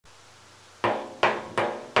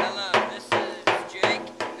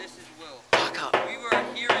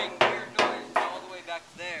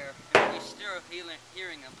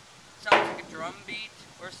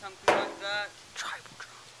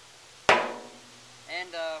and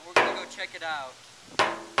we're gonna go check it out.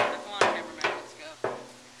 Come on, cameraman, let's go.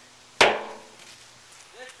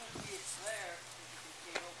 This must be its lair, as you can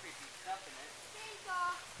see, no creepy stuff in it.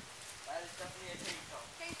 Chainsaw. That is definitely a chainsaw.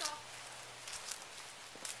 Chainsaw.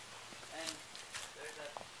 And there's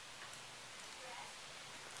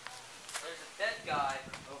a dead guy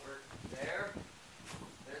over there.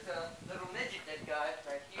 There's a little midget dead guy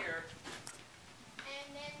right here.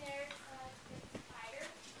 And then there's a spider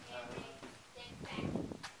and a dead bat.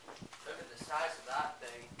 Look at the size of that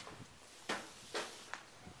thing.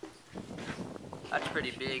 That's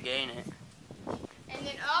pretty big, ain't it? And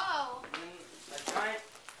then, oh! And a giant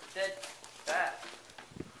dead bat.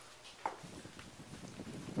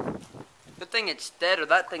 Good thing it's dead, or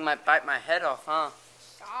that thing might bite my head off, huh?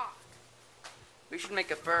 Stop. We should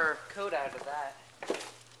make a fur coat out of that.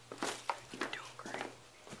 You're doing great.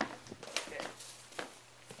 Okay.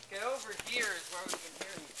 Okay, over here is where we've been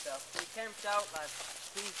hearing stuff. We camped out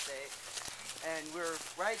last Tuesday, and we're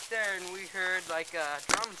right there, and we heard like a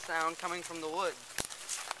drum sound coming from the woods.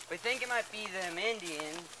 We think it might be them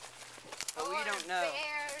Indians, but we don't know.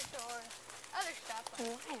 Bears or other stuff.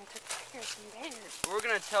 Lions took bears and bears. We're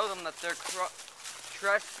gonna tell them that they're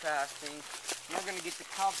trespassing, and we're gonna get the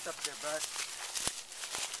cops up their butt.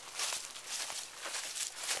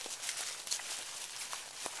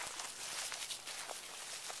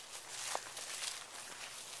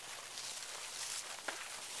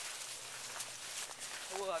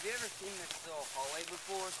 Well, have you ever seen this little hallway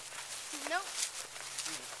before? Nope.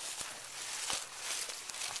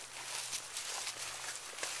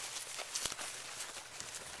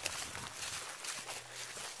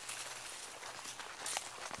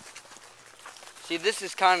 See, this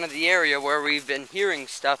is kind of the area where we've been hearing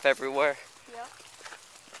stuff everywhere. Yep.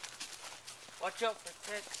 Watch out for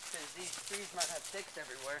ticks, because these trees might have ticks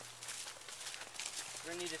everywhere.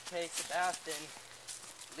 We're gonna need to take a bath in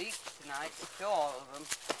leech tonight to kill all of them.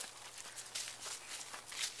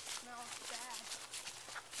 Smells bad.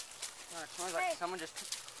 Oh, it smells like someone just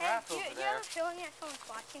took crap over You there. have a feeling that someone's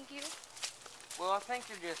watching you? Well, I think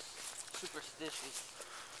you're just superstitious.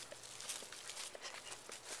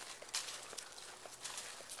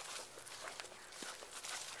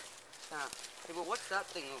 Hey, but what's that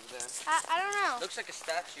thing over there? I don't know. Looks like a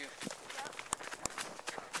statue. Yep.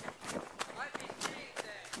 Might be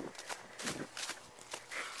anything.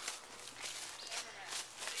 Cameraman,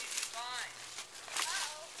 what do you find?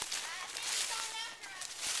 Uh-oh. I think it's going after us.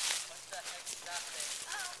 What the heck is that thing?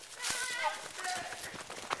 Oh.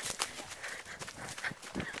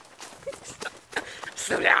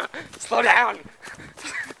 Slow down! Slow down!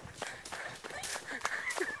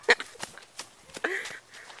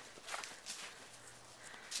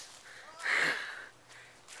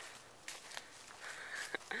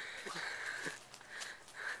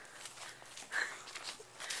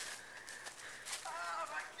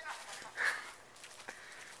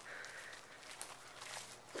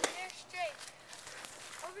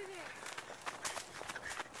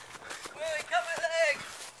 Willie, cut my leg!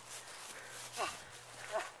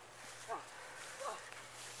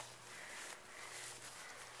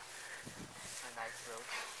 A nice rope.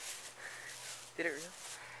 Did it really?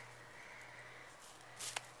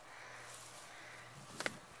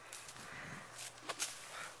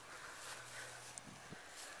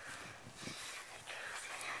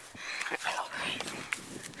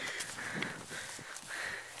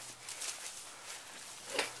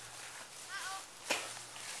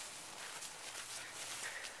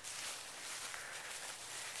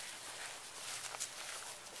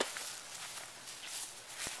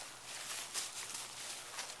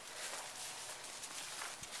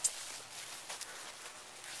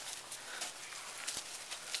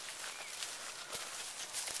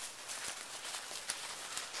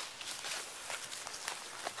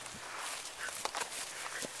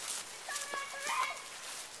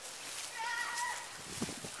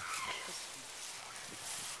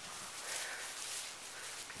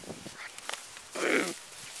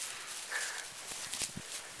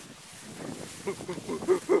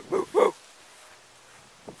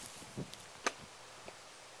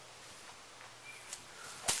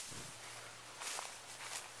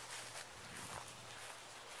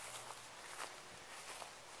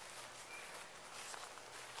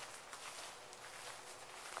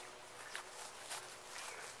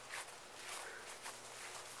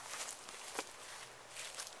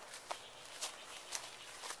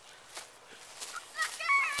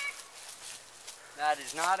 That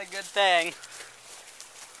is not a good thing.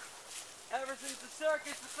 Ever since the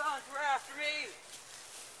circus, the sons were after me.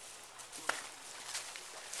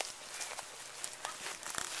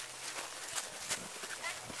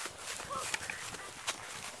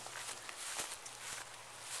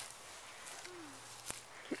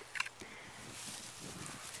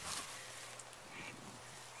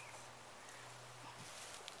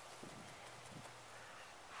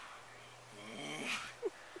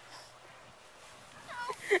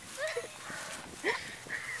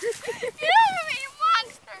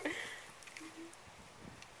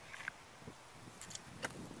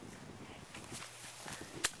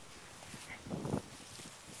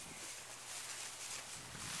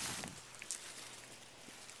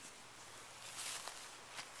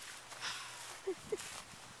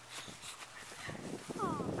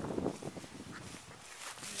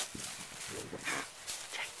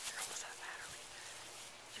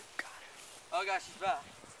 Oh gosh, she's back.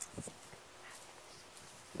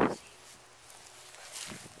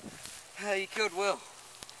 You killed Will. Are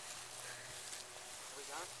we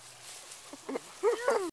done?